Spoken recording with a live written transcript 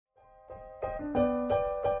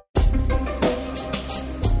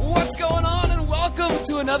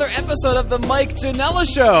another episode of the Mike Janella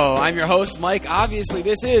Show. I'm your host, Mike. Obviously,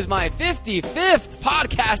 this is my 55th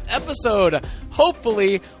podcast episode.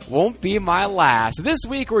 Hopefully, won't be my last. This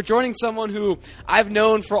week, we're joining someone who I've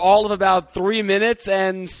known for all of about 3 minutes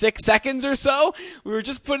and 6 seconds or so. We were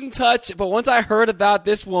just put in touch, but once I heard about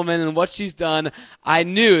this woman and what she's done, I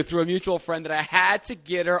knew through a mutual friend that I had to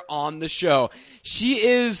get her on the show. She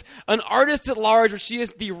is an artist at large, but she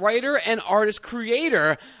is the writer and artist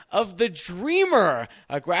creator of The Dreamer,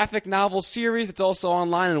 a graphic novel series that's also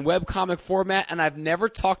online in webcomic format, and I've never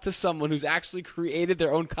talked to someone who's actually created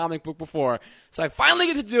their own comic book before. So I finally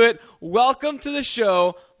get to do it. Welcome to the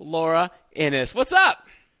show, Lora Innes. What's up?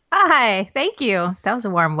 Hi, thank you. That was a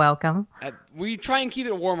warm welcome. We try and keep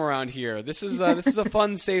it warm around here. This is a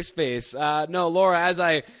fun, safe space. No, Laura, as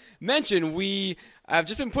I mentioned, I've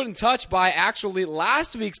just been put in touch by actually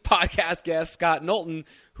last week's podcast guest, Scott Knowlton,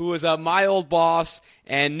 who was my old boss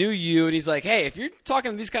and knew you. And he's like, hey, if you're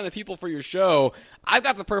talking to these kind of people for your show, I've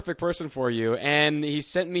got the perfect person for you. And he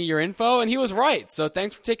sent me your info, and he was right. So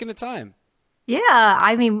thanks for taking the time. Yeah,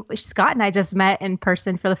 I mean, Scott and I just met in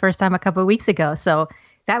person for the first time a couple of weeks ago. So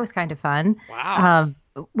that was kind of fun. Wow.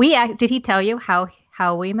 Did he tell you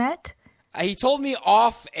how we met? He told me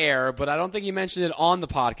off air, but I don't think he mentioned it on the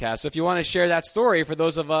podcast. So if you want to share that story for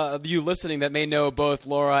those of you listening that may know both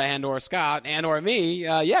Laura and or Scott and or me,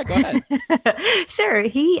 yeah, go ahead. Sure.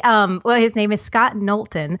 His name is Scott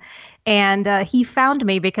Knowlton, and he found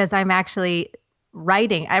me because I'm actually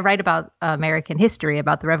writing. I write about American history,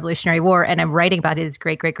 about the Revolutionary War, and I'm writing about his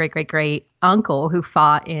great uncle who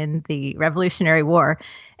fought in the Revolutionary War.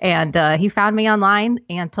 And he found me online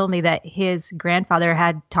and told me that his grandfather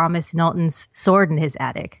had Thomas Knowlton's sword in his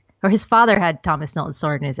attic, or his father had Thomas Knowlton's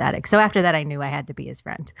sword in his attic. So after that, I knew I had to be his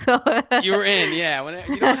friend. So you were in, yeah.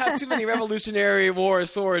 You don't have too many Revolutionary War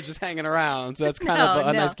swords just hanging around, so that's kind of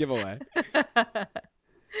a nice giveaway.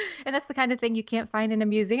 And that's the kind of thing you can't find in a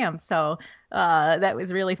museum. So that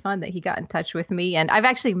was really fun that he got in touch with me. And I've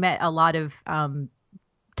actually met a lot of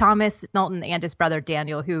Thomas Knowlton and his brother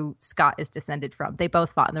Daniel, who Scott is descended from. They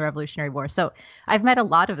both fought in the Revolutionary War. So I've met a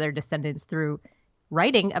lot of their descendants through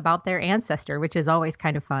writing about their ancestor, which is always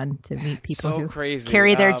kind of fun to meet people who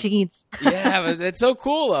carry their genes. Yeah, but it's so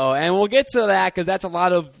cool, though. And we'll get to that because that's a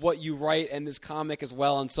lot of what you write in this comic as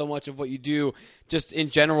well, and so much of what you do just in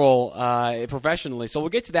general professionally. So we'll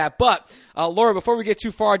get to that. But, Laura, before we get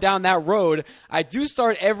too far down that road, I do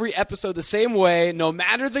start every episode the same way, no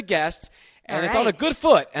matter the guest. And it's on a good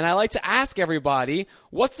foot. And I like to ask everybody,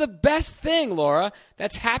 what's the best thing, Laura,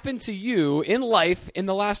 that's happened to you in life in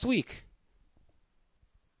the last week?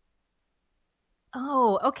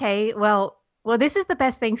 Oh, okay. Well, this is the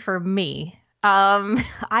best thing for me.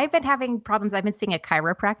 I've been having problems. I've been seeing a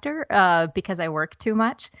chiropractor because I work too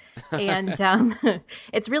much, and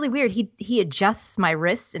it's really weird. He adjusts my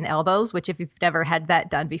wrists and elbows, which if you've never had that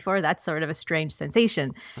done before, that's sort of a strange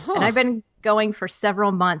sensation. Huh. And I've been going for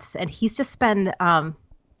several months, and he's just been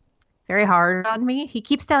very hard on me. He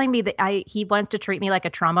keeps telling me that he wants to treat me like a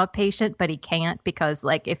trauma patient, but he can't because,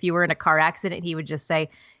 like, if you were in a car accident, he would just say,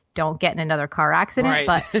 don't get in another car accident.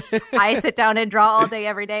 Right. But I sit down and draw all day,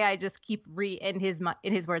 every day. I just keep in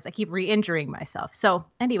his words, I keep re-injuring myself. So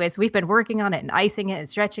anyways, we've been working on it and icing it and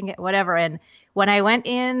stretching it, whatever. And when I went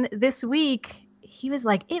in this week, he was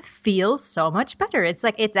like, it feels so much better. It's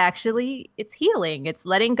like, it's healing. It's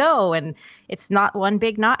letting go. And it's not one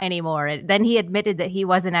big knot anymore. And then he admitted that he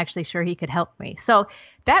wasn't actually sure he could help me. So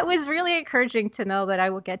that was really encouraging to know that I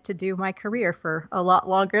will get to do my career for a lot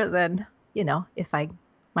longer than, if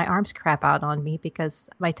my arms crap out on me because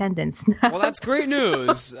my tendons. Well, that's great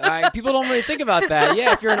news. People don't really think about that.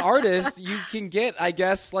 Yeah, if you're an artist, you can get, I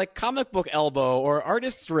guess, like comic book elbow or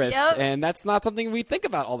artist's wrist, and that's not something we think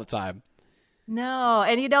about all the time. No,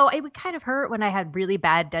 and it would kind of hurt when I had really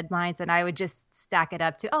bad deadlines, and I would just stack it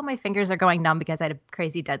up to, my fingers are going numb because I had a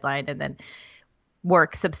crazy deadline, and then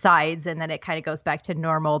work subsides, and then it kind of goes back to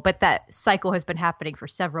normal. But that cycle has been happening for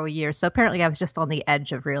several years, so apparently I was just on the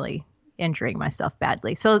edge of really injuring myself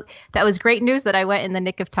badly. So that was great news that I went in the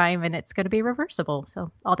nick of time, and it's going to be reversible.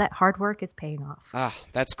 So all that hard work is paying off.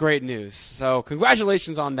 That's great news. So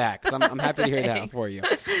congratulations on that, because I'm happy to hear that for you.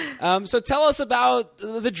 So tell us about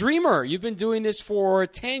The Dreamer. You've been doing this for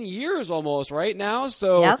 10 years almost right now.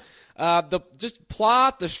 So yep. The just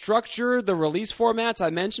plot, the structure, the release formats. I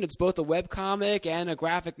mentioned it's both a webcomic and a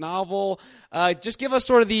graphic novel. Just give us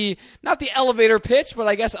sort of not the elevator pitch, but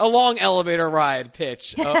I guess a long elevator ride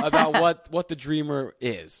pitch about what The Dreamer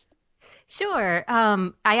is. Sure.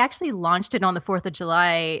 I actually launched it on the 4th of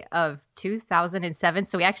July of 2007,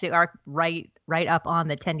 so we actually are right up on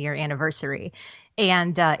the 10-year anniversary.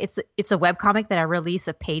 And it's a webcomic that I release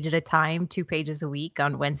a page at a time, 2 pages a week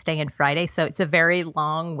on Wednesday and Friday. So it's a very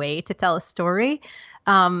long way to tell a story.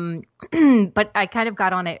 But I kind of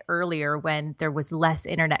got on it earlier when there was less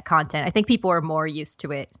internet content. I think people are more used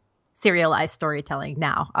to it, serialized storytelling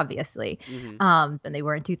now, obviously, than they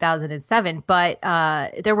were in 2007. But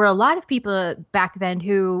there were a lot of people back then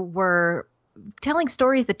who were telling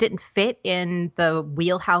stories that didn't fit in the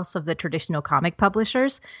wheelhouse of the traditional comic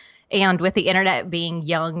publishers. And with the internet being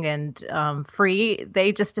young and free,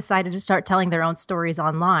 they just decided to start telling their own stories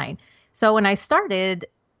online. So when I started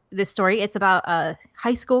this story, it's about a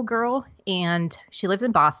high school girl, and she lives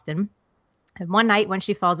in Boston. And one night when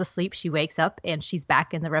she falls asleep, she wakes up and she's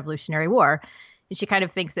back in the Revolutionary War. And she kind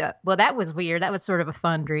of thinks, well, that was weird. That was sort of a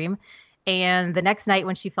fun dream. And the next night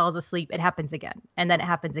when she falls asleep, it happens again. And then it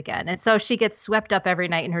happens again. And so she gets swept up every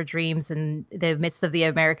night in her dreams in the midst of the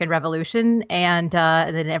American Revolution. And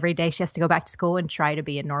then every day she has to go back to school and try to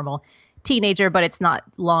be a normal teenager. But it's not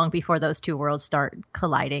long before those two worlds start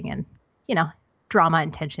colliding and, drama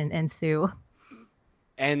and tension ensue.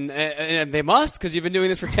 And they must, because you've been doing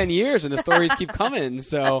this for 10 years and the stories keep coming.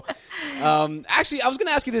 So actually, I was going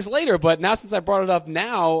to ask you this later, but now since I brought it up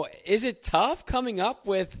now, is it tough coming up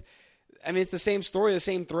with, it's the same story, the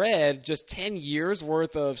same thread, just 10 years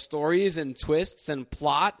worth of stories and twists and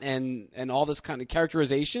plot and all this kind of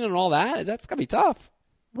characterization and all that? That's got to be tough.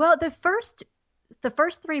 Well, the first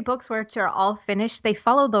 3 books, which are all finished, they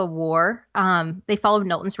follow the war. They follow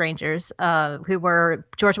Knowlton's Rangers, who were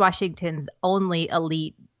George Washington's only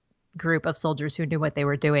elite group of soldiers who knew what they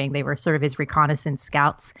were doing. They were sort of his reconnaissance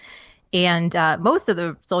scouts. And most of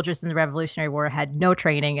the soldiers in the Revolutionary War had no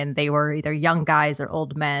training, and they were either young guys or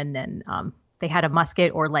old men. And they had a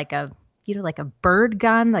musket or like a bird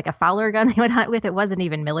gun, like a Fowler gun they would hunt with. It wasn't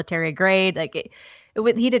even military grade.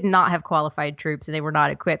 He did not have qualified troops, and they were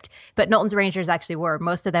not equipped. But Knowlton's Rangers actually were.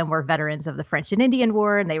 Most of them were veterans of the French and Indian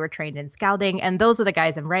War, and they were trained in scouting. And those are the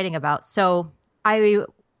guys I'm writing about. So I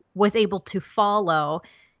was able to follow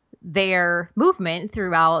their movement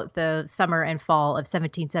throughout the summer and fall of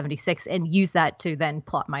 1776 and use that to then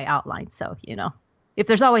plot my outline. So, if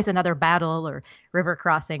there's always another battle or river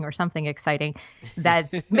crossing or something exciting, that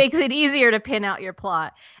makes it easier to pin out your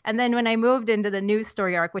plot. And then when I moved into the new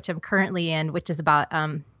story arc, which I'm currently in, which is about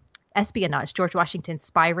espionage, George Washington's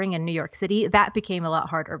spy ring in New York City, that became a lot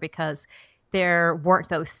harder because there weren't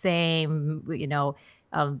those same,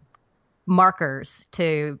 markers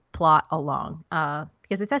to plot along.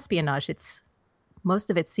 Because it's espionage. Most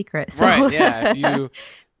of it's secret. So. Right, yeah.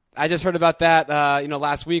 I just heard about that,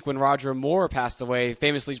 last week when Roger Moore passed away,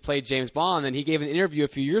 famously played James Bond, and he gave an interview a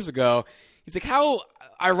few years ago. He's like, how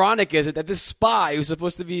ironic is it that this spy who's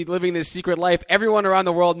supposed to be living this secret life, everyone around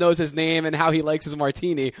the world knows his name and how he likes his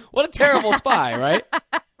martini. What a terrible spy, right?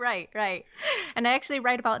 Right. And I actually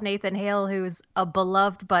write about Nathan Hale, who's a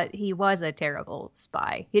beloved, but he was a terrible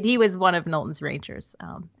spy. He was one of Knowlton's Rangers.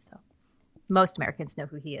 So most Americans know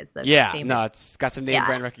who he is. It's got some name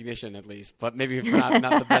brand recognition at least, but maybe not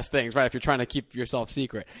the best things, right? If you're trying to keep yourself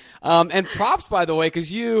secret. And props, by the way,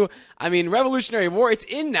 because Revolutionary War, it's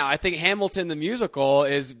in now. I think Hamilton the musical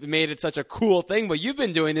is made it such a cool thing, but you've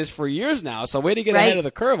been doing this for years now, so way to get ahead of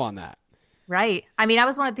the curve on that. Right. I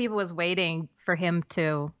was one of the people who was waiting for him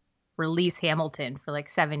to release Hamilton for like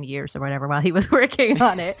 7 years or whatever while he was working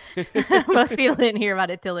on it. Most people didn't hear about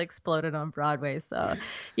it till it exploded on Broadway. So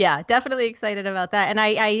yeah, definitely excited about that. And I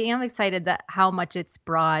am excited that how much it's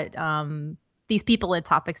brought these people and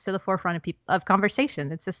topics to the forefront of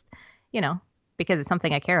conversation. It's just, because it's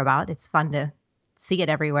something I care about. It's fun to see it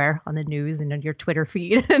everywhere on the news and on your Twitter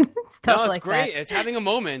feed and stuff like that. No, it's great. It's having a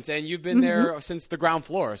moment, and you've been there since the ground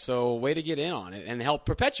floor, so way to get in on it and help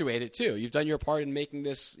perpetuate it, too. You've done your part in making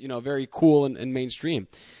this, very cool and mainstream.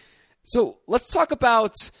 So let's talk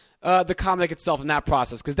about the comic itself and that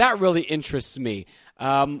process, because that really interests me.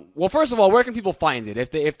 Well, first of all, where can people find it?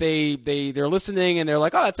 If they're listening and they're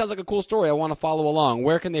like, oh, that sounds like a cool story, I want to follow along,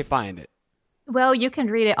 where can they find it? Well, you can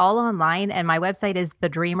read it all online, and my website is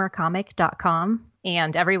thedreamercomic.com.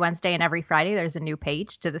 And every Wednesday and every Friday, there's a new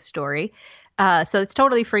page to the story. So it's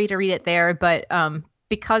totally free to read it there. But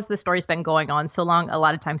because the story's been going on so long, a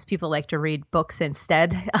lot of times people like to read books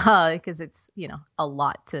instead because it's, a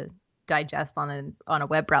lot to digest on a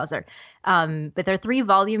web browser. But there are 3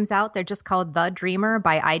 volumes out. They're just called The Dreamer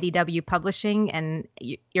by IDW Publishing. And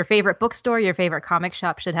your favorite bookstore, your favorite comic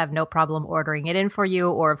shop should have no problem ordering it in for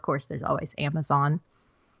you. Or, of course, there's always Amazon.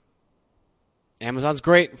 Amazon's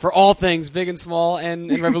great for all things big and small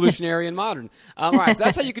and revolutionary and modern. All right, so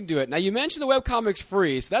that's how you can do it. Now, you mentioned the webcomic's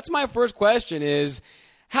free, so that's my first question is,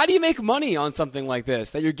 how do you make money on something like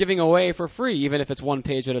this that you're giving away for free, even if it's one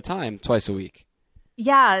page at a time, twice a week?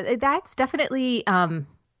 Yeah, that's definitely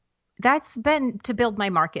that's been to build my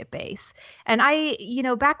market base. And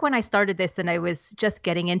back when I started this and I was just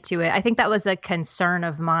getting into it, I think that was a concern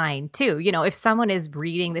of mine too. If someone is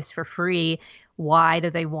reading this for free, why do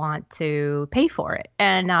they want to pay for it?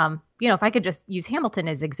 And, if I could just use Hamilton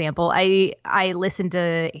as example, I listened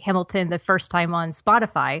to Hamilton the first time on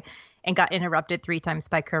Spotify and got interrupted 3 times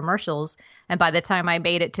by commercials. And by the time I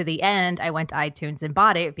made it to the end, I went to iTunes and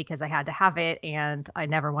bought it because I had to have it, and I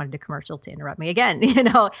never wanted a commercial to interrupt me again.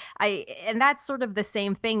 And that's sort of the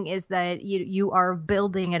same thing, is that you are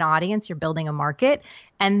building an audience, you're building a market,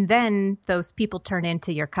 and then those people turn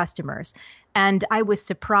into your customers. And I was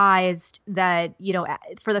surprised that,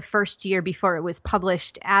 for the first year before it was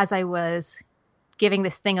published, as I was giving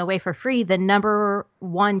this thing away for free, the number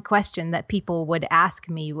one question that people would ask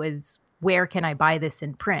me was, where can I buy this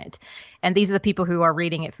in print? And these are the people who are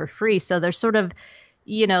reading it for free. So there's sort of,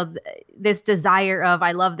 this desire of,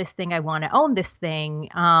 I love this thing, I want to own this thing.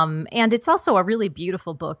 And it's also a really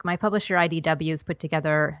beautiful book. My publisher IDW has put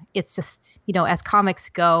together, it's just, as comics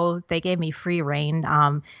go, they gave me free reign.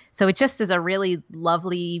 So it just is a really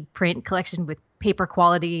lovely print collection with paper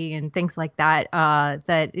quality and things like that,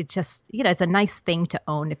 that it just, it's a nice thing to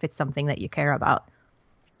own if it's something that you care about.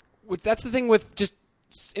 That's the thing with just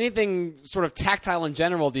anything sort of tactile in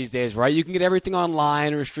general these days, right? You can get everything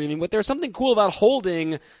online or streaming, but there's something cool about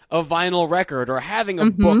holding a vinyl record or having a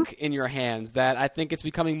book in your hands that I think it's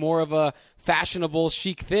becoming more of a fashionable,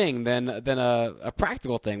 chic thing than a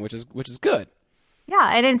practical thing, which is good.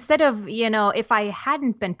 Yeah, and instead of, if I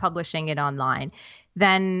hadn't been publishing it online,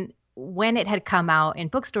 then when it had come out in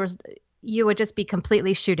bookstores, you would just be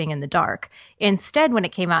completely shooting in the dark. Instead, when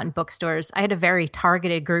it came out in bookstores, I had a very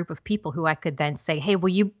targeted group of people who I could then say, hey, will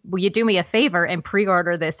you do me a favor and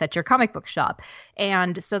pre-order this at your comic book shop?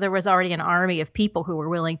 And so there was already an army of people who were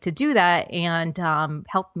willing to do that and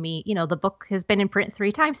help me. The book has been in print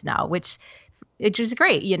 3 times now, which is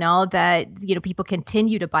great, that, people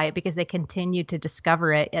continue to buy it because they continue to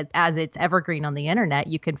discover it as it's evergreen on the internet.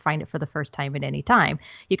 You can find it for the first time at any time.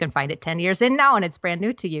 You can find it 10 years in now and it's brand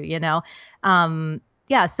new to you,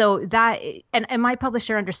 Yeah, so that, and my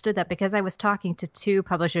publisher understood that because I was talking to 2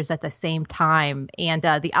 publishers at the same time, and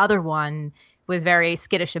the other one was very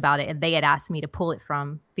skittish about it, and they had asked me to pull it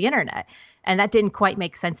from the internet. And that didn't quite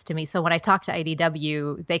make sense to me. So when I talked to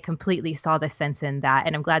IDW, they completely saw the sense in that.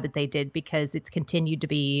 And I'm glad that they did, because it's continued to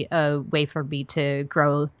be a way for me to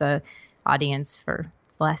grow the audience for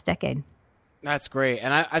the last decade. That's great.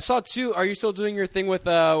 And I saw too, are you still doing your thing with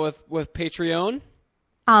Patreon?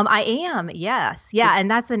 I am, yes. Yeah, and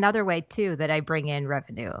that's another way too that I bring in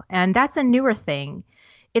revenue. And that's a newer thing.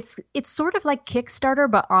 It's sort of like Kickstarter,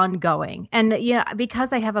 but ongoing. And,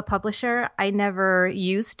 because I have a publisher, I never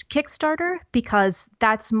used Kickstarter because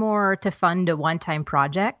that's more to fund a one-time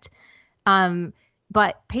project.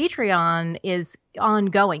 But Patreon is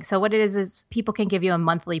ongoing. So what it is people can give you a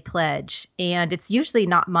monthly pledge, and it's usually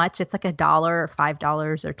not much. It's like $1 or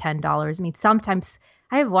 $5 or $10. I mean, sometimes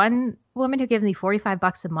I have one woman who gives me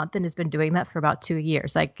 $45 a month and has been doing that for about 2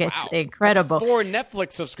 years. Like, it's incredible. That's 4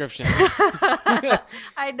 Netflix subscriptions.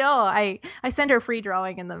 I know. I send her free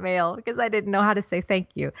drawing in the mail because I didn't know how to say thank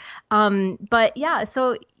you. But yeah,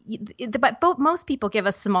 so but most people give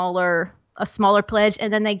a smaller pledge,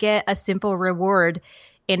 and then they get a simple reward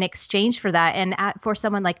in exchange for that. And for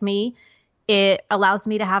someone like me, it allows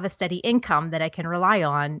me to have a steady income that I can rely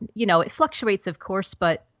on. It fluctuates, of course,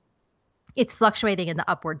 but it's fluctuating in the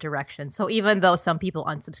upward direction. So even though some people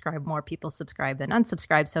unsubscribe, more people subscribe than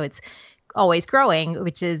unsubscribe. So it's always growing,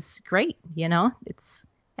 which is great. And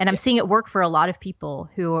I'm seeing it work for a lot of people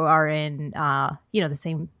who are in,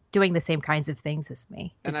 doing the same kinds of things as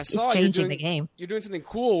me. And I saw it's changing the game. You're doing something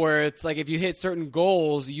cool where it's like if you hit certain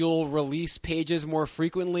goals, you'll release pages more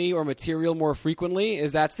frequently or material more frequently.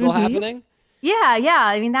 Is that still happening? Yeah.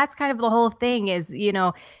 I mean, that's kind of the whole thing is,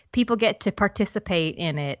 people get to participate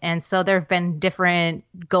in it. And so there have been different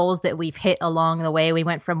goals that we've hit along the way. We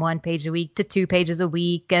went from 1 page a week to 2 pages a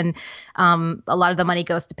week. And a lot of the money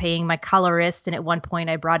goes to paying my colorist. And at one point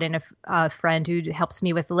I brought in a friend who helps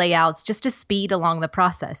me with layouts just to speed along the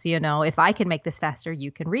process. If I can make this faster,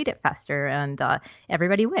 you can read it faster, and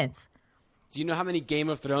everybody wins. Do you know how many Game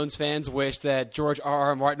of Thrones fans wish that George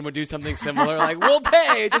R.R. Martin would do something similar? Like, we'll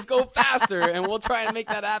pay, just go faster, and we'll try and make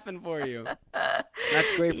that happen for you.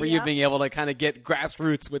 That's great for you being able to kind of get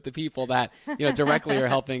grassroots with the people that directly are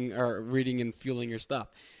helping or reading and fueling your stuff.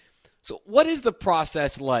 So what is the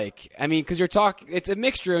process like? I mean, because it's a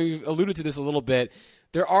mixture, and you alluded to this a little bit.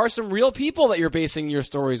 There are some real people that you're basing your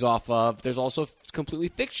stories off of. There's also completely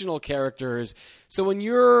fictional characters.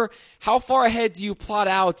 So how far ahead do you plot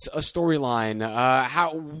out a storyline?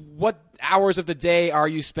 What hours of the day are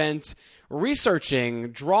you spent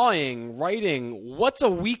researching, drawing, writing? What's a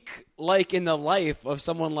week like in the life of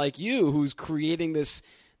someone like you who's creating this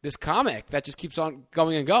comic that just keeps on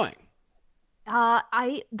going and going?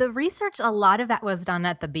 The research, a lot of that was done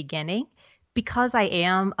at the beginning because I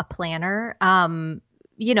am a planner.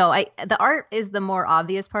 The art is the more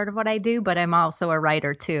obvious part of what I do, but I'm also a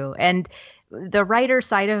writer too. And the writer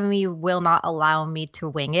side of me will not allow me to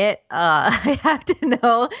wing it. I have to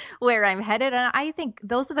know where I'm headed. And I think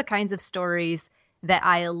those are the kinds of stories that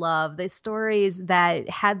I love, the stories that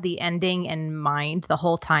had the ending in mind the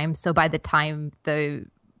whole time. So by the time the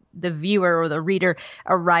viewer or the reader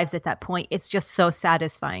arrives at that point, it's just so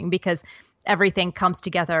satisfying because everything comes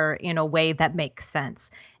together in a way that makes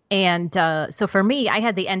sense. And so for me, I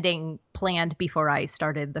had the ending planned before I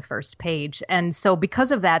started the first page. And so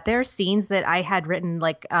because of that, there are scenes that I had written,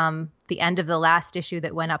 like the end of the last issue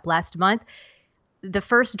that went up last month. The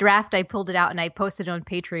first draft, I pulled it out and I posted it on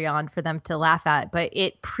Patreon for them to laugh at, but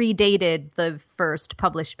it predated the first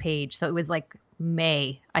published page. So it was like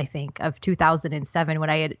May, I think, of 2007 when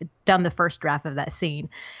I had done the first draft of that scene.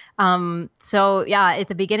 So yeah, at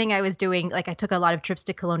the beginning I was doing, I took a lot of trips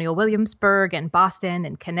to Colonial Williamsburg and Boston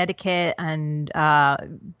and Connecticut and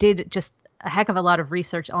did just a heck of a lot of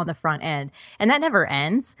research on the front end. And that never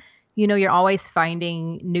ends. You're always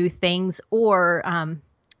finding new things or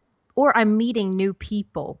I'm meeting new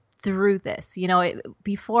people through this.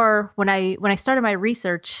 Before when I started my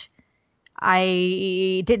research,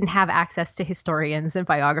 I didn't have access to historians and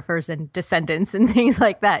biographers and descendants and things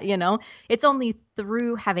like that. It's only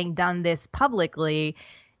through having done this publicly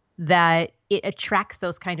that it attracts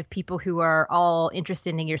those kind of people who are all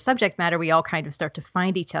interested in your subject matter. We all kind of start to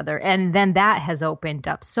find each other. And then that has opened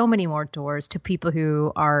up so many more doors to people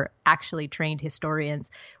who are actually trained historians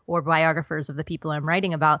or biographers of the people I'm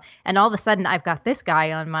writing about. And all of a sudden I've got this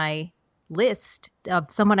guy on my list of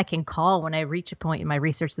someone I can call when I reach a point in my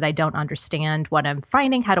research that I don't understand what I'm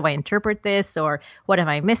finding. How do I interpret this? Or what am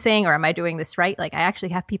I missing? Or am I doing this right? I actually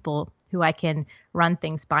have people who I can run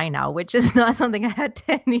things by now, which is not something I had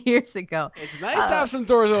 10 years ago. It's nice to have some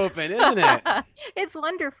doors open, isn't it? It's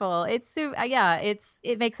wonderful.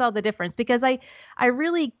 It makes all the difference because I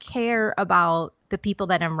really care about the people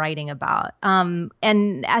that I'm writing about.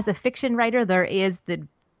 And as a fiction writer, there is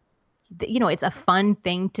it's a fun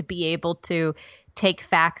thing to be able to take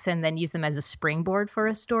facts and then use them as a springboard for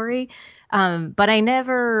a story. But I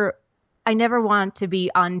never want to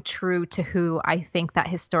be untrue to who I think that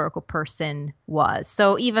historical person was.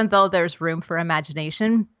 So even though there's room for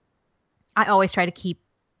imagination, I always try to keep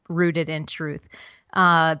rooted in truth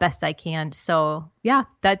best I can. So yeah,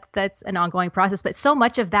 that's an ongoing process. But so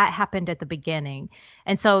much of that happened at the beginning.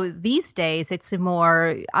 And so these days it's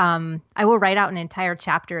more, I will write out an entire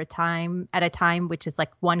chapter at a time, which is like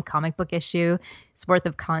one comic book issue worth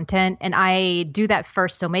of content. And I do that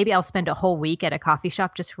first. So maybe I'll spend a whole week at a coffee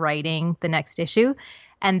shop just writing the next issue.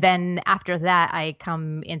 And then after that, I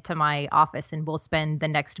come into my office and we'll spend the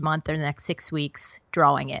next month or the next 6 weeks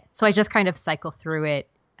drawing it. So I just kind of cycle through it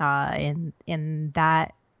in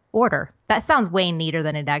that order. That sounds way neater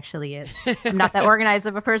than it actually is. I'm not that organized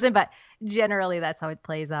of a person, but generally that's how it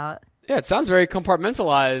plays out. Yeah, it sounds very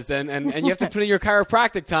compartmentalized, and you have to put in your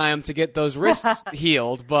chiropractic time to get those wrists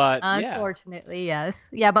healed. But unfortunately, yes.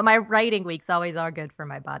 Yeah, but my writing weeks always are good for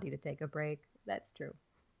my body to take a break. That's true.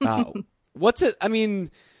 What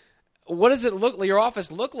does it look like? Your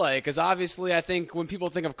office look like? Because obviously, I think when people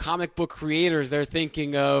think of comic book creators, they're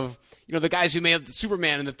thinking of the guys who made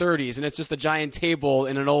Superman in the 30s, and it's just a giant table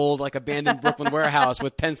in an old abandoned Brooklyn warehouse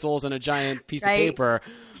with pencils and a giant piece of paper.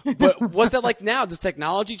 But what's that like now? Does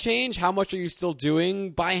technology change? How much are you still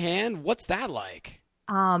doing by hand? What's that like?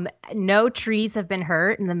 No trees have been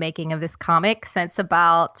hurt in the making of this comic since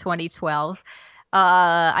about 2012.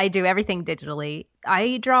 I do everything digitally.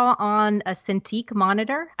 I draw on a Cintiq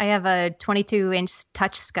monitor. I have a 22-inch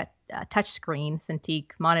touch screen Cintiq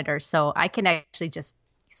monitor, so I can actually just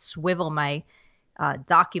swivel my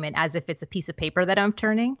document as if it's a piece of paper that I'm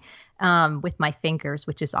turning with my fingers,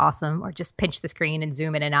 which is awesome, or just pinch the screen and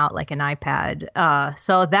zoom in and out like an iPad.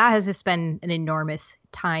 So that has just been an enormous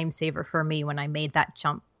time saver for me when I made that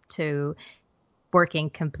jump to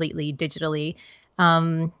working completely digitally.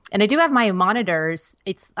 And I do have my monitors.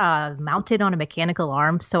 It's mounted on a mechanical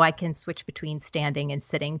arm, so I can switch between standing and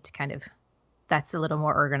sitting to that's a little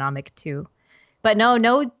more ergonomic too. But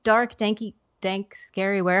no dark, danky dank,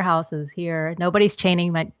 scary warehouses here. Nobody's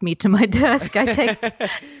chaining me to my desk.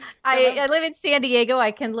 I live in San Diego.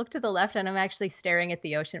 I can look to the left and I'm actually staring at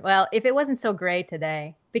the ocean. Well, if it wasn't so gray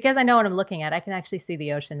today, because I know what I'm looking at, I can actually see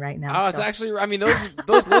the ocean right now. Oh, it's actually, I mean,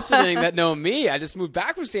 those listening that know me, I just moved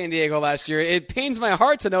back from San Diego last year. It pains my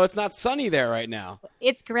heart to know it's not sunny there right now.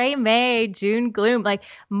 It's gray May, June gloom. Like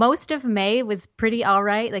most of May was pretty all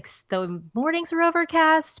right. Like the mornings were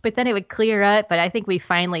overcast, but then it would clear up. But I think we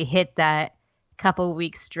finally hit that couple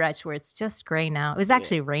week stretch where it's just gray now. It was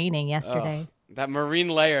actually raining yesterday. That marine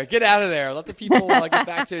layer. Get out of there. Let the people get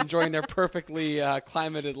back to enjoying their perfectly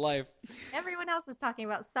climated life. Everyone else is talking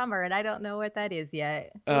about summer, and I don't know what that is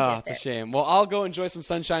yet. It's a shame. Well, I'll go enjoy some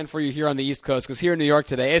sunshine for you here on the East Coast, because here in New York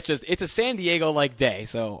today, it's a San Diego-like day.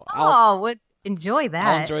 So enjoy that.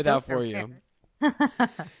 I'll enjoy that for you.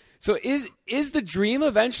 So is the dream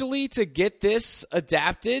eventually to get this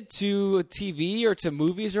adapted to TV or to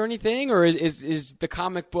movies or anything? Or is the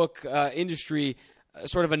comic book industry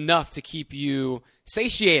sort of enough to keep you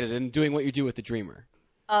satiated in doing what you do with the Dreamer?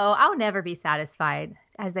 Oh, I'll never be satisfied,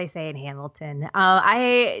 as they say in Hamilton.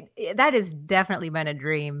 That has definitely been a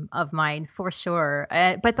dream of mine for sure.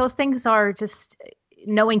 But those things are just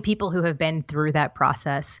knowing people who have been through that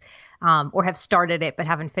process, or have started it but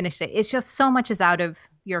haven't finished it. It's just so much is out of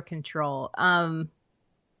your control.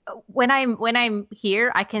 When I'm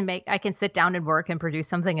here, I can sit down and work and produce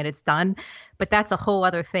something and it's done. But that's a whole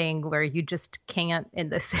other thing where you just can't in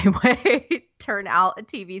the same way turn out a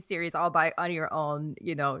TV series all on your own,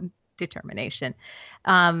 determination.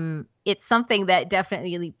 It's something that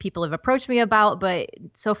definitely people have approached me about, but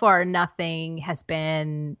so far nothing has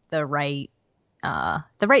been the right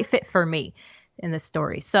fit for me in the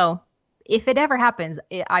story. So if it ever happens,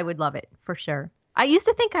 I would love it for sure. I used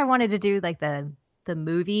to think I wanted to do like the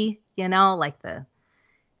movie, like the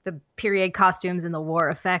period costumes and the war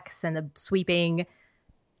effects and the sweeping,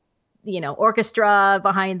 orchestra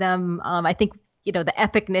behind them. I think, the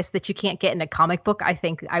epicness that you can't get in a comic book. I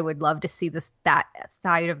think I would love to see that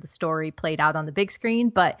side of the story played out on the big screen.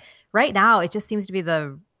 But right now it just seems to be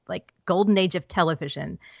the golden age of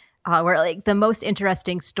television, where the most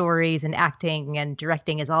interesting stories and acting and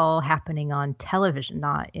directing is all happening on television,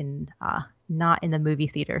 not in the movie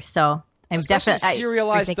theater. So I'm definitely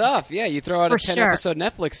serialized stuff. Yeah, you throw out a 10-episode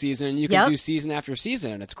Netflix season and you can do season after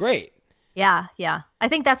season, and it's great. Yeah. I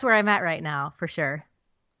think that's where I'm at right now, for sure.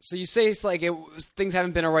 So you say it's things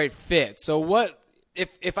haven't been a right fit. So what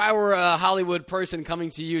if I were a Hollywood person coming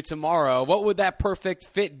to you tomorrow, what would that perfect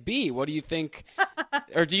fit be? What do you think?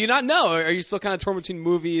 Or do you not know? Are you still kind of torn between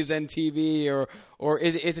movies and TV, or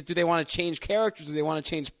is it do they want to change characters? Do they want to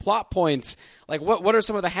change plot points? What are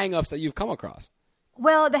some of the hang-ups that you've come across?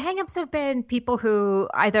 Well, the hang-ups have been people who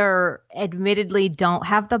either admittedly don't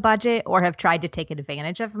have the budget or have tried to take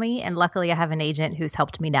advantage of me. And luckily I have an agent who's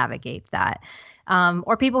helped me navigate that.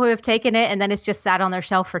 Or people who have taken it and then it's just sat on their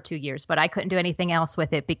shelf for 2 years, but I couldn't do anything else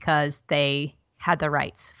with it because they had the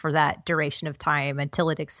rights for that duration of time until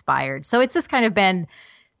it expired. So it's just kind of been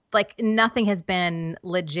nothing has been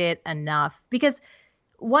legit enough, because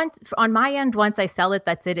once on my end, once I sell it,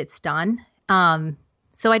 that's it, it's done.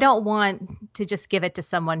 So I don't want to just give it to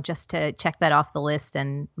someone just to check that off the list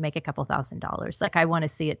and make a couple $1,000s. I want to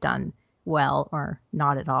see it done well or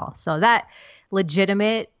not at all. So that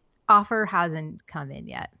legitimate offer hasn't come in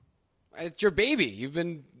yet. It's your baby. You've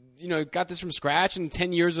been, got this from scratch, and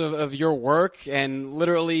 10 years of your work and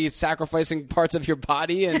literally sacrificing parts of your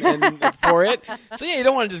body and for it. So yeah, you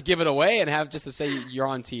don't want to just give it away and have just to say you're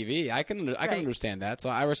on TV. I can understand that. So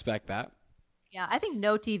I respect that. Yeah, I think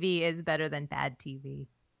no TV is better than bad TV.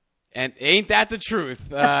 And ain't that the truth?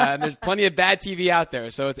 There's plenty of bad TV out there,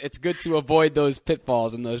 so it's good to avoid those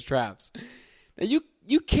pitfalls and those traps. Now, you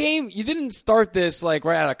didn't start this right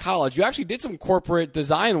out of college. You actually did some corporate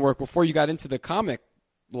design work before you got into the comic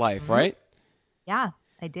life, right? Yeah,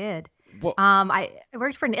 I did. I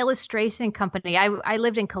worked for an illustration company. I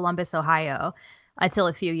lived in Columbus, Ohio, until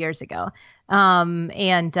a few years ago.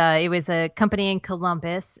 It was a company in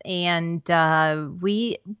Columbus, and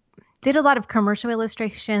we did a lot of commercial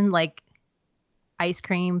illustration, like ice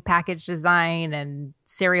cream package design and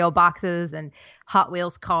cereal boxes and Hot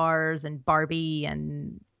Wheels cars and Barbie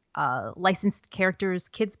and licensed characters,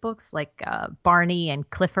 kids books like Barney and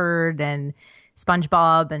Clifford and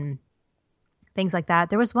SpongeBob and things like that.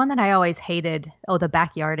 There was one that I always hated. Oh, the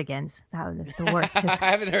Backyardigans. That was the worst. I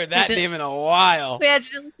haven't heard that name in a while. We had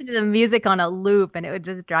to listen to the music on a loop, and it would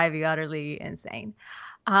just drive you utterly insane.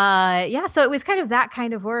 So it was kind of that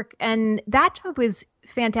kind of work. And that job was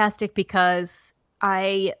fantastic because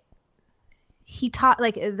he taught,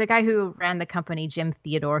 the guy who ran the company, Jim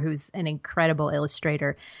Theodore, who's an incredible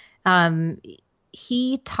illustrator, Um,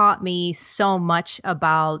 he taught me so much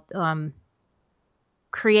about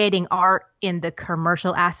creating art in the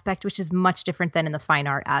commercial aspect, which is much different than in the fine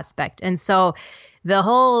art aspect. And so the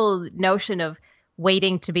whole notion of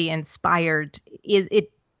waiting to be inspired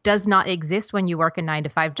it does not exist when you work a 9 to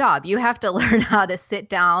 5 job. You have to learn how to sit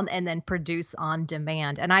down and then produce on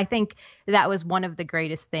demand. And I think that was one of the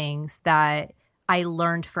greatest things that I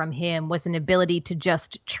learned from him, was an ability to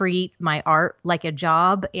just treat my art like a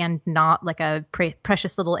job and not like a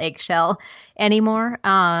precious little eggshell anymore.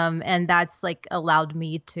 And that's like allowed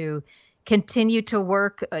me to continue to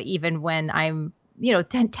work even when I'm,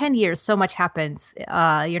 10 years, so much happens.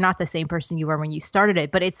 You're not the same person you were when you started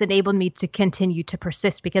it, but it's enabled me to continue to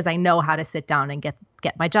persist because I know how to sit down and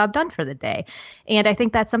get my job done for the day. And I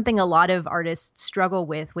think that's something a lot of artists struggle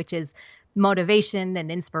with, which is motivation and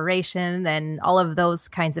inspiration and all of those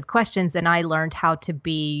kinds of questions. And I learned how to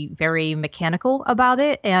be very mechanical about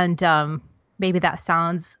it. And maybe that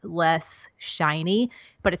sounds less shiny,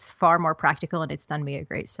 but it's far more practical and it's done me a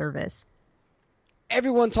great service.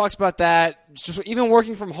 Everyone talks about that, just even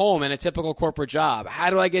working from home in a typical corporate job. How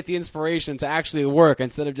do I get the inspiration to actually work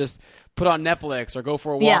instead of just put on Netflix or go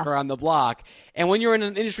for a walk around the block? And when you're in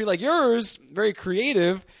an industry like yours, very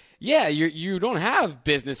creative, you don't have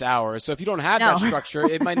business hours. So if you don't have that structure,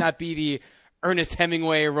 it might not be the Ernest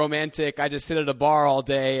Hemingway romantic, I just sit at a bar all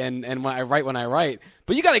day and when I write.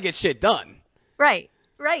 But you got to get shit done. Right,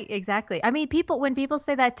 exactly. I mean, when people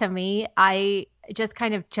say that to me, I just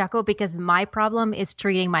kind of chuckle because my problem is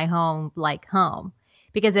treating my home like home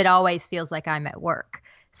because it always feels like I'm at work.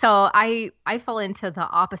 So I fall into the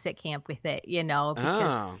opposite camp with it,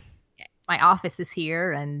 because my office is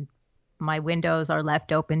here and my windows are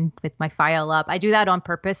left open with my file up. I do that on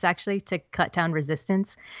purpose, actually, to cut down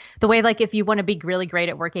resistance. The way, like, if you want to be really great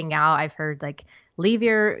at working out, I've heard, like, leave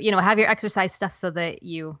your, have your exercise stuff so that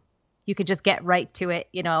you could just get right to it.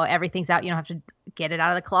 Everything's out. You don't have to get it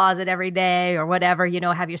out of the closet every day or whatever,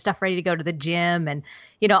 have your stuff ready to go to the gym and,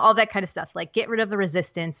 all that kind of stuff. Like, get rid of the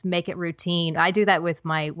resistance, make it routine. I do that with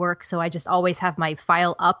my work. So I just always have my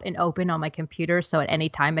file up and open on my computer. So at any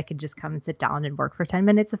time I could just come and sit down and work for 10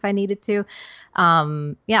 minutes if I needed to.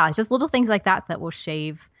 It's just little things like that will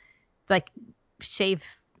shave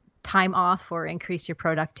time off or increase your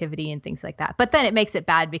productivity and things like that. But then it makes it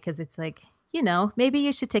bad because it's like, maybe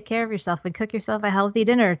you should take care of yourself and cook yourself a healthy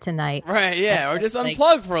dinner tonight. Right, yeah, or just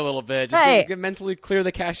unplug for a little bit. Just get mentally clear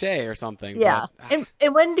the cache or something. Yeah, but,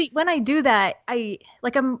 and when I do that, I'm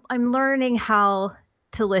learning how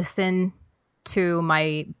to listen to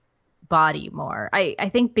my body more. I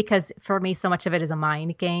think because for me, so much of it is a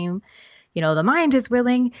mind game. The mind is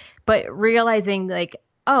willing, but realizing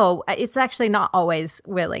it's actually not always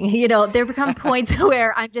willing. There become points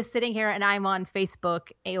where I'm just sitting here and I'm on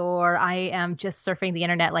Facebook or I am just surfing the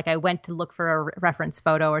internet. Like I went to look for a reference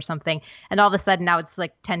photo or something. And all of a sudden now it's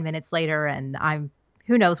like 10 minutes later and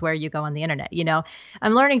who knows where you go on the internet,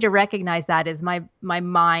 I'm learning to recognize that as my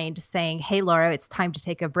mind saying, hey, Laura, it's time to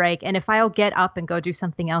take a break. And if I'll get up and go do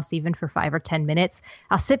something else, even for 5 or 10 minutes,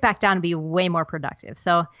 I'll sit back down and be way more productive.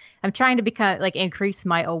 So I'm trying to increase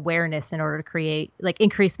my awareness in order to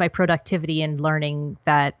increase my productivity and learning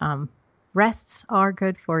that, rests are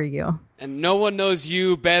good for you. And no one knows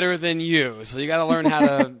you better than you. So you got to learn how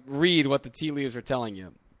to read what the tea leaves are telling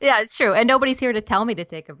you. Yeah, it's true. And nobody's here to tell me to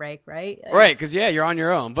take a break, right? Right, because, you're on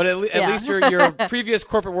your own. But at least your previous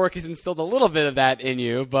corporate work has instilled a little bit of that in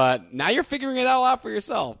you. But now you're figuring it all out for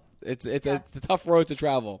yourself. It's a tough road to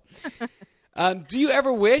travel. Do you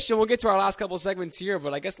ever wish, and we'll get to our last couple of segments here,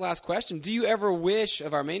 but I guess last question, do you ever wish,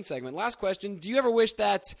 of our main segment, last question, do you ever wish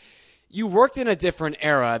that you worked in a different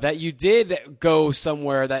era, that you did go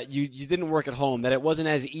somewhere, that you didn't work at home, that it wasn't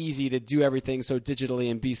as easy to do everything so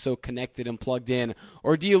digitally and be so connected and plugged in?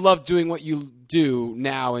 Or do you love doing what you do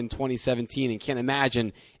now in 2017 and can't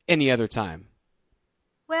imagine any other time?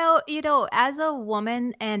 Well, as a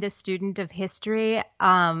woman and a student of history,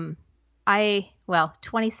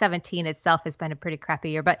 2017 itself has been a pretty crappy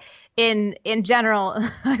year, but in general,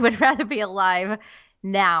 I would rather be alive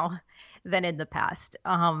now than in the past.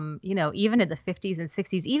 Even in the 50s and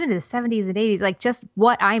 60s, even in the 70s and 80s, like just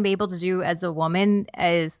what I'm able to do as a woman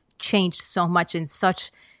has changed so much in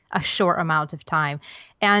such a short amount of time.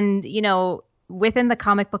 And, within the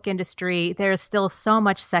comic book industry, there's still so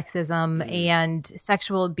much sexism and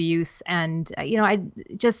sexual abuse and,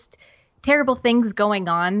 just terrible things going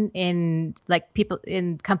on in people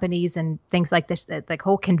in companies and things like this, like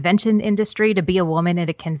whole convention industry. To be a woman at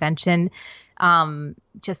a convention,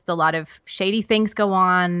 just a lot of shady things go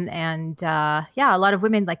on, and a lot of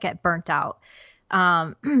women get burnt out.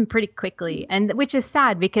 pretty quickly, and which is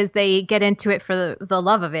sad because they get into it for the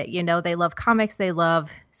love of it. You know, they love comics, they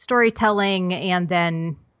love storytelling, and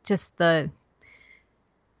then just the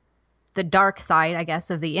dark side, I guess,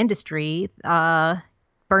 of the industry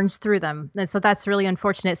burns through them. And so that's really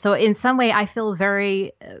unfortunate. So in some way, I feel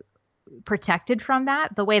very protected from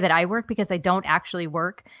that, the way that I work, because I don't actually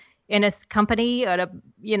work in a company or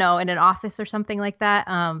in an office or something like that.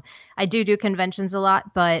 I do conventions a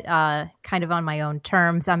lot, but kind of on my own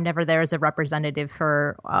terms. I'm never there as a representative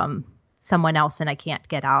for someone else, and I can't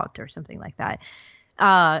get out or something like that.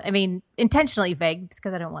 I mean, intentionally vague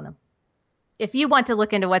because I don't want to. If you want to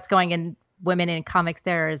look into what's going in women in comics,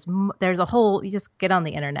 there's a whole, you just get on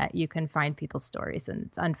the internet, you can find people's stories, and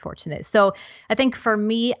it's unfortunate. So I think for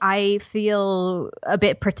me, I feel a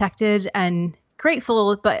bit protected and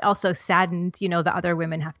grateful, but also saddened, that other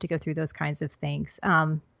women have to go through those kinds of things.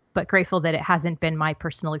 But grateful that it hasn't been my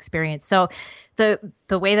personal experience. So the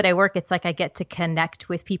way that I work, it's like I get to connect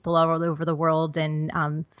with people all over the world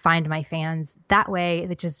and find my fans that way,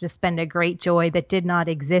 which has just been a great joy that did not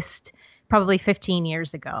exist probably 15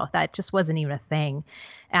 years ago. That just wasn't even a thing.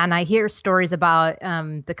 And I hear stories about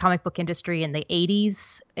the comic book industry in the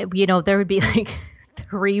 80s. There would be like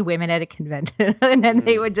 3 women at a convention and then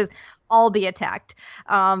they would just all be attacked.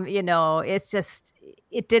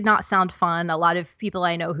 It did not sound fun. A lot of people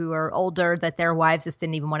I know who are older, that their wives just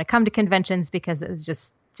didn't even want to come to conventions because it was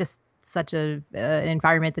just such an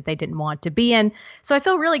environment that they didn't want to be in. So I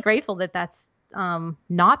feel really grateful that that's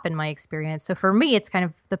not been my experience. So for me, it's kind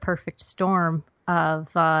of the perfect storm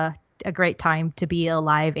of a great time to be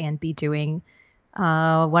alive and be doing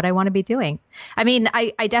what I want to be doing. I mean,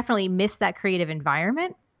 I definitely miss that creative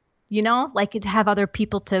environment, like to have other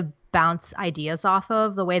people to bounce ideas off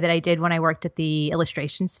of, the way that I did when I worked at the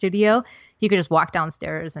illustration studio. You could just walk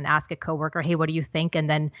downstairs and ask a coworker, hey, what do you think? And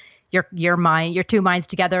then your 2 minds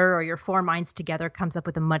together or your 4 minds together comes up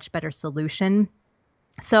with a much better solution.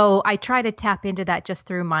 So I try to tap into that just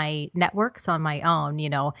through my networks on my own,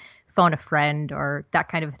 phone a friend or that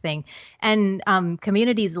kind of thing. And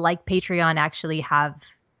communities like Patreon actually have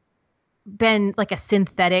been like a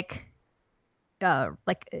synthetic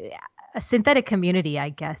community, I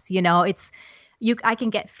guess. I can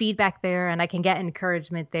get feedback there and I can get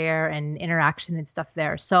encouragement there and interaction and stuff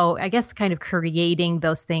there. So I guess kind of creating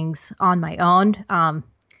those things on my own,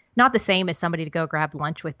 not the same as somebody to go grab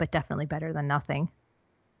lunch with, but definitely better than nothing.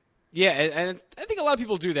 Yeah, and I think a lot of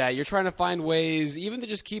people do that. You're trying to find ways even to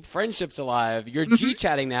just keep friendships alive. You're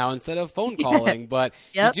G-chatting now instead of phone calling, but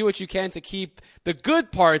you do what you can to keep the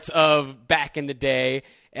good parts of back in the day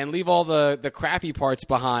and leave all the crappy parts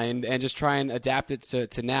behind and just try and adapt it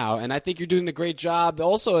to now. And I think you're doing a great job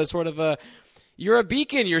also as sort of you're a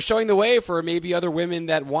beacon. You're showing the way for maybe other women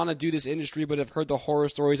that want to do this industry but have heard the horror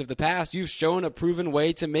stories of the past. You've shown a proven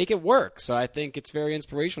way to make it work. So I think it's very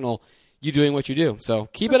inspirational, you doing what you do. So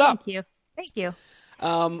keep it up. Thank you.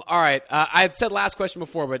 All right. I had said last question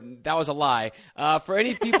before, but that was a lie. For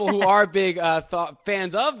any people who are big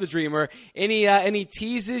fans of The Dreamer, any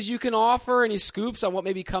teases you can offer, any scoops on what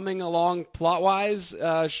may be coming along plot-wise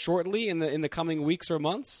shortly in the coming weeks or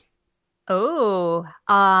months? Oh,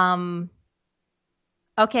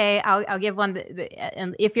 okay. I'll give one.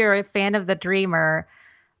 And if you're a fan of The Dreamer,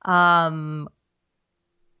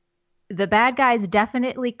 the bad guys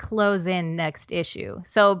definitely close in next issue.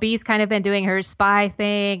 So Bee's kind of been doing her spy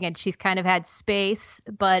thing and she's kind of had space,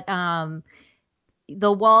 but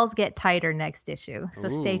the walls get tighter next issue. So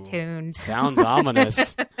stay tuned. Sounds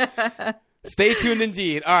ominous. Stay tuned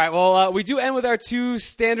indeed. All right. Well, we do end with our 2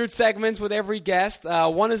 standard segments with every guest.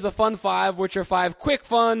 One is the Fun 5, which are 5 quick,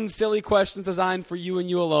 fun, silly questions designed for you and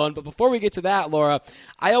you alone. But before we get to that, Lora,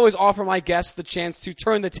 I always offer my guests the chance to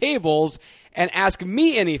turn the tables and ask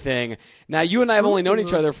me anything. Now, you and I have only known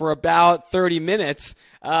each other for about 30 minutes.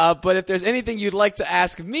 But if there's anything you'd like to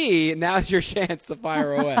ask me, now's your chance to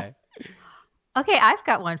fire away. Okay, I've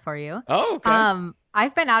got one for you. Oh, okay.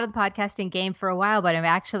 I've been out of the podcasting game for a while, but I'm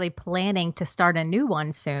actually planning to start a new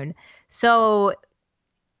one soon. So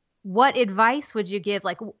what advice would you give?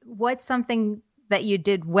 Like, what's something that you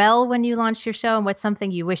did well when you launched your show, and what's something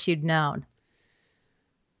you wish you'd known?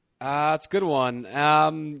 It's a good one.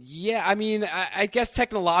 Yeah, I mean, I guess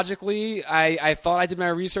technologically, I thought I did my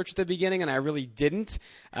research at the beginning, and I really didn't.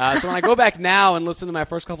 So when I go back now and listen to my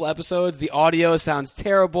first couple episodes, the audio sounds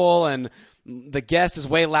terrible, and the guest is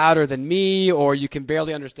way louder than me, or you can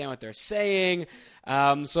barely understand what they're saying.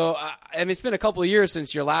 I mean, it's been a couple of years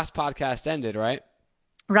since your last podcast ended, right?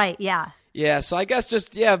 Right, yeah. Yeah, so I guess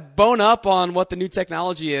just, bone up on what the new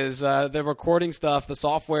technology is. The recording stuff, the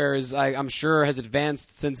software I'm sure has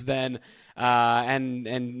advanced since then,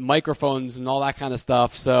 and microphones and all that kind of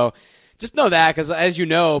stuff. So just know that, because as you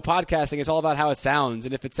know, podcasting is all about how it sounds.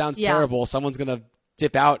 And if it sounds terrible, someone's going to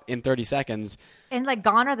dip out in 30 seconds. And like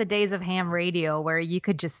gone are the days of ham radio where you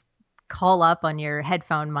could just call up on your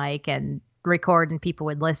headphone mic and record and people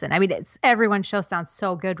would listen. I mean, everyone's show sounds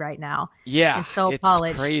so good right now. Yeah, and so it's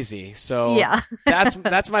polished. Crazy. So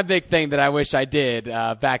that's my big thing that I wish I did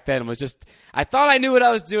back then, was just, I thought I knew what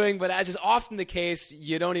I was doing, but as is often the case,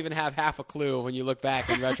 you don't even have half a clue when you look back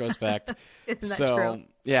in retrospect. Isn't that true?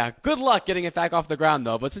 Yeah, good luck getting it back off the ground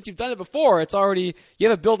though. But since you've done it before, you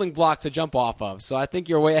have a building block to jump off of. So I think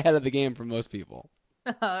you're way ahead of the game for most people.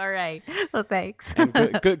 All right. Well, thanks. And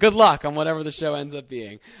good luck on whatever the show ends up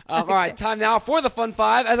being. All right, time now for the Fun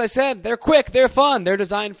 5. As I said, they're quick, they're fun, they're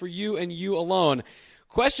designed for you and you alone.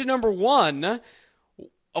 Question number 1,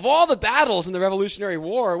 of all the battles in the Revolutionary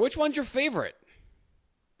War, which one's your favorite?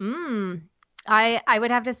 I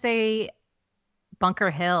would have to say Bunker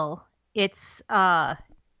Hill. It's not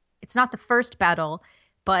the first battle,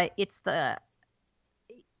 but it's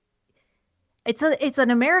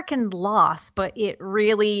an American loss, but it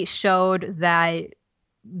really showed that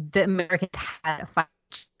the Americans had a fight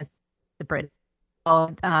against the British.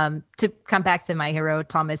 To come back to my hero,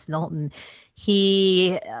 Thomas Knowlton,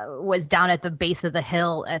 he was down at the base of the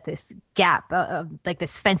hill at this gap, like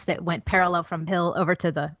this fence that went parallel from hill over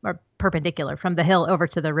to or perpendicular from the hill over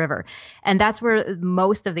to the river. And that's where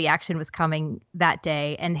most of the action was coming that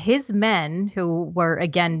day. And his men, who were,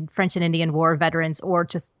 again, French and Indian War veterans or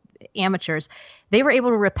just amateurs, they were able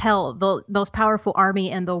to repel the most powerful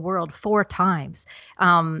army in the world 4 times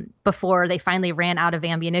before they finally ran out of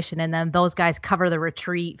ammunition. And then those guys cover the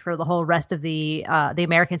retreat for the whole rest of the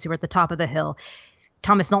Americans who were at the top of the hill.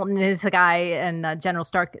 Thomas Knowlton is the guy, and General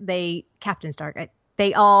Stark, Captain Stark,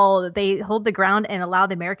 they hold the ground and allow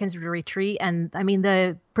the Americans to retreat. And I mean,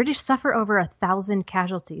 the British suffer over 1,000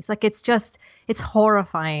 casualties. Like, it's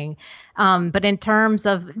horrifying. But in terms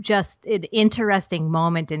of just an interesting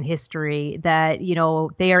moment in history that,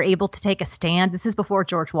 they are able to take a stand. This is before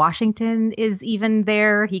George Washington is even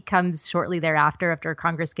there. He comes shortly thereafter, after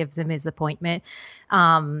Congress gives him his appointment.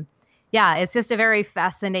 It's just a very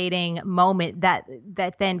fascinating moment that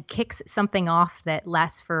then kicks something off that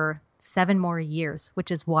lasts for 7 more years, which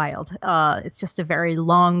is wild. It's just a very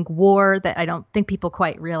long war that I don't think people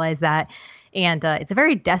quite realize that. And it's a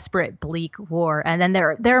very desperate, bleak war. And then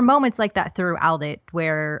there are moments like that throughout it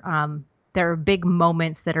where there are big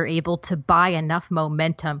moments that are able to buy enough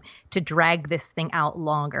momentum to drag this thing out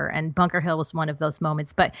longer. And Bunker Hill was one of those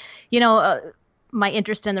moments. But, my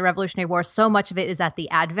interest in the Revolutionary War, so much of it is at the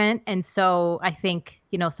Advent. And so I think,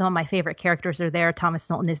 some of my favorite characters are there. Thomas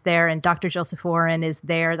Knowlton is there, and Dr. Joseph Warren is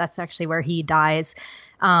there. That's actually where he dies.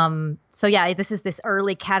 This is this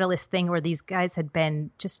early catalyst thing where these guys had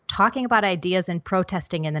been just talking about ideas and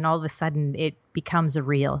protesting, and then all of a sudden it becomes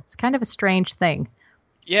real. It's kind of a strange thing.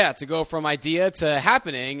 Yeah, to go from idea to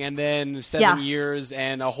happening, and then 7 years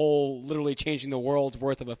and a whole literally changing the world's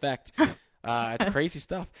worth of effect. It's crazy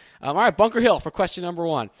stuff. All right, Bunker Hill for question number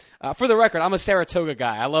 1. For the record, I'm a Saratoga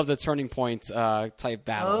guy. I love the turning point type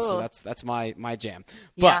battles, so that's my jam.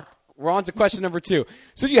 But we're on to question number 2.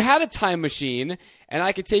 So if you had a time machine and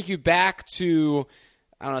I could take you back to,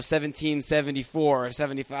 1774 or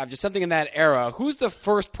 75, just something in that era, who's the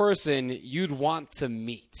first person you'd want to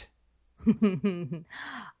meet?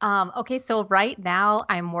 Okay, so right now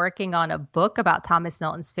I'm working on a book about Thomas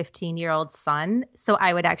Knowlton's 15-year-old son. So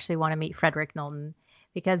I would actually want to meet Frederick Knowlton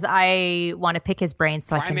because I want to pick his brain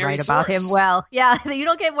so I can write about him well. Yeah, you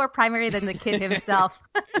don't get more primary than the kid himself.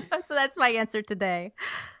 So that's my answer today.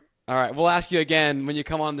 All right, we'll ask you again when you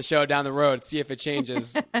come on the show down the road, see if it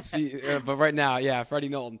changes. But right now, Freddie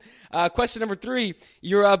Knowlton. Question number 3,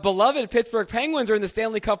 your beloved Pittsburgh Penguins are in the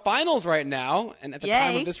Stanley Cup Finals right now, and at the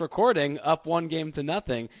time of this recording, up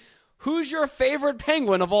 1-0. Who's your favorite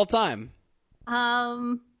Penguin of all time?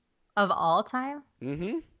 Of all time?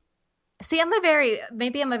 Mm-hmm. See, I'm a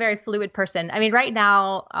very fluid person. I mean, right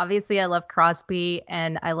now, obviously, I love Crosby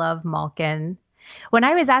and I love Malkin. When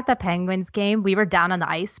I was at the Penguins game, we were down on the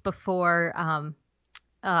ice before the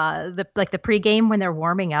pregame when they're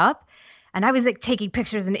warming up, and I was like taking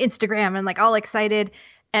pictures on Instagram and like all excited.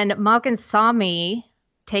 And Malkin saw me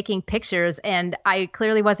taking pictures, and I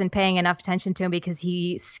clearly wasn't paying enough attention to him because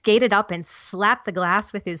he skated up and slapped the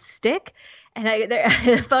glass with his stick. And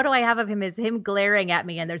the photo I have of him is him glaring at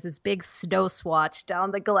me, and there's this big snow swatch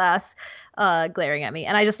down the glass glaring at me.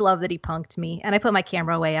 And I just love that he punked me. And I put my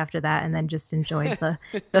camera away after that and then just enjoyed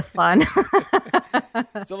the fun.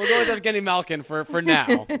 So we'll go with Evgeny Malkin for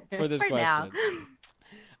now, for this question.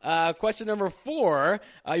 Question number 4.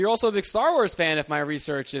 You're also a big Star Wars fan, if my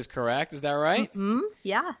research is correct. Is that right? Mm-hmm.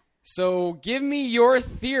 Yeah. So give me your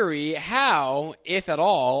theory. How, if at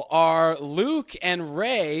all, are Luke and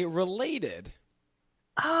Rey related?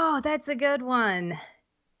 Oh, that's a good one.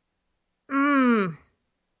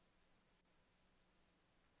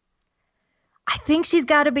 I think she's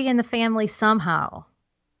got to be in the family somehow.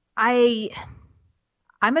 I'm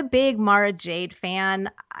a big Mara Jade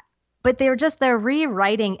fan, but they're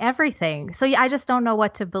rewriting everything. So yeah, I just don't know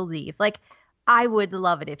what to believe. Like, I would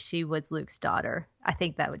love it if she was Luke's daughter. I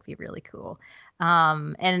think that would be really cool.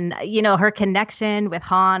 And her connection with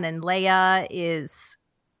Han and Leia is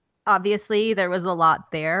obviously there was a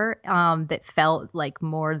lot there that felt like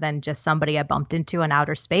more than just somebody I bumped into in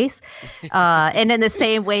outer space. And in the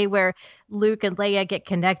same way where Luke and Leia get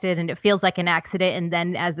connected and it feels like an accident, and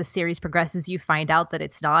then as the series progresses, you find out that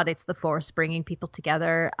it's not. It's the Force bringing people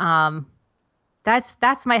together.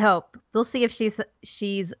 That's my hope. We'll see if she's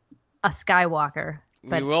a Skywalker.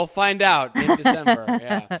 But... We will find out in December.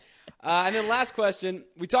 Yeah. And then last question.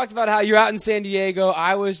 We talked about how you're out in San Diego.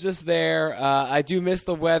 I was just there. I do miss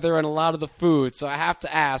the weather and a lot of the food. So I have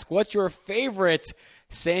to ask, what's your favorite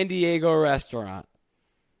San Diego restaurant?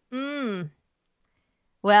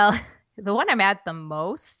 Well, the one I'm at the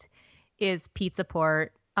most is Pizza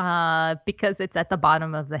Port because it's at the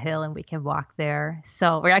bottom of the hill and we can walk there.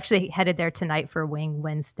 So we're actually headed there tonight for Wing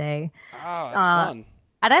Wednesday. Oh, that's fun.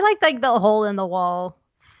 And I like the hole in the wall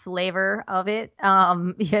flavor of it.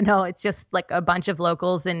 It's just like a bunch of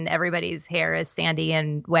locals and everybody's hair is sandy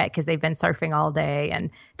and wet because they've been surfing all day,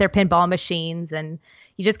 and they're pinball machines, and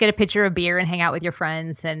you just get a pitcher of beer and hang out with your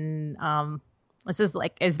friends, and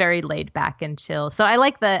it's very laid back and chill. So I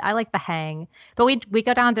like the hang, but we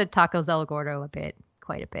go down to Tacos El Gordo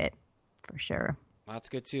quite a bit for sure. That's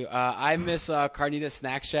good too. I miss Carnita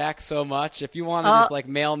Snack Shack so much. If you want to just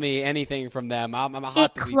mail me anything from them, I'm a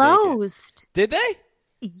hot to be taken. It closed. Did they?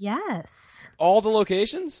 Yes. All the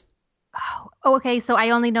locations? Oh, okay. So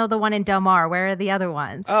I only know the one in Del Mar. Where are the other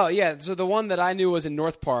ones? Oh, yeah. So the one that I knew was in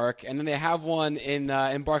North Park, and then they have one in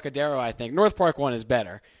Embarcadero, I think. North Park one is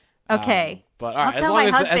better. Okay. But all right, I'll tell my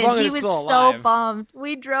husband, as long as he it's was still alive. so bummed.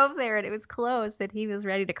 We drove there and it was closed and he was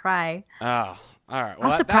ready to cry. Oh, all right.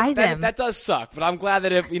 Well, I'll surprise him. That does suck, but I'm glad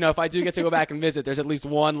that if I do get to go back and visit, there's at least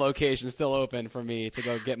one location still open for me to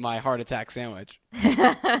go get my heart attack sandwich. All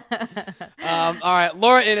right,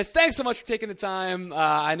 Lora Innes, thanks so much for taking the time.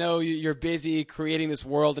 I know you're busy creating this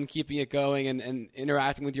world and keeping it going and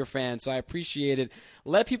interacting with your fans, so I appreciate it.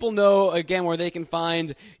 Let people know, again, where they can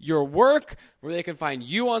find your work, where they can find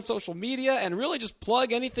you on social media, and really just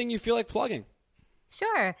plug anything you feel like plugging.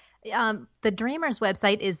 Sure. The Dreamer's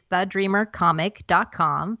website is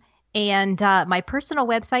thedreamercomic.com. And my personal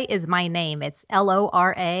website is my name. It's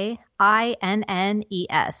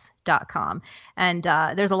LORAINNES.com. And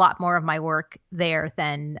there's a lot more of my work there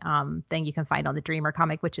than you can find on the Dreamer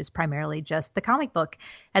Comic, which is primarily just the comic book.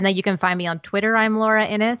 And then you can find me on Twitter. I'm Lora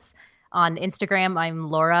Innes. On Instagram, I'm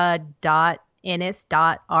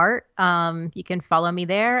Lora.Innes.art. You can follow me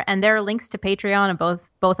there. And there are links to Patreon and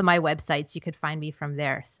both of my websites. You could find me from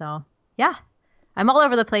there. So, yeah. I'm all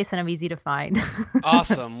over the place and I'm easy to find.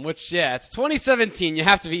 Awesome. It's 2017. You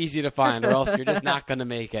have to be easy to find or else you're just not going to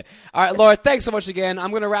make it. All right, Lora, thanks so much again. I'm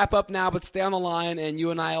going to wrap up now, but stay on the line and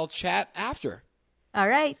you and I will chat after. All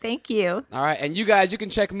right. Thank you. All right. And you guys, you can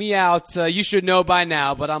check me out. You should know by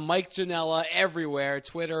now, but I'm Mike Janella everywhere.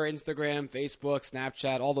 Twitter, Instagram, Facebook,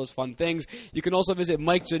 Snapchat, all those fun things. You can also visit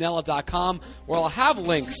MikeJanella.com where I'll have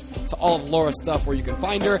links to all of Lora's stuff where you can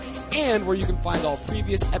find her and where you can find all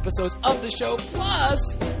previous episodes of the show,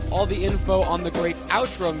 plus all the info on the great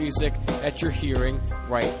outro music that you're hearing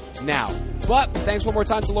right now. But thanks one more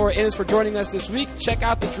time to Lora Innes for joining us this week. Check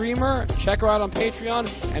out The Dreamer. Check her out on Patreon.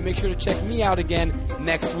 And make sure to check me out again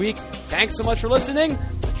next week. Thanks so much for listening.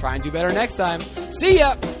 Try and do better next time. See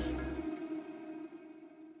ya!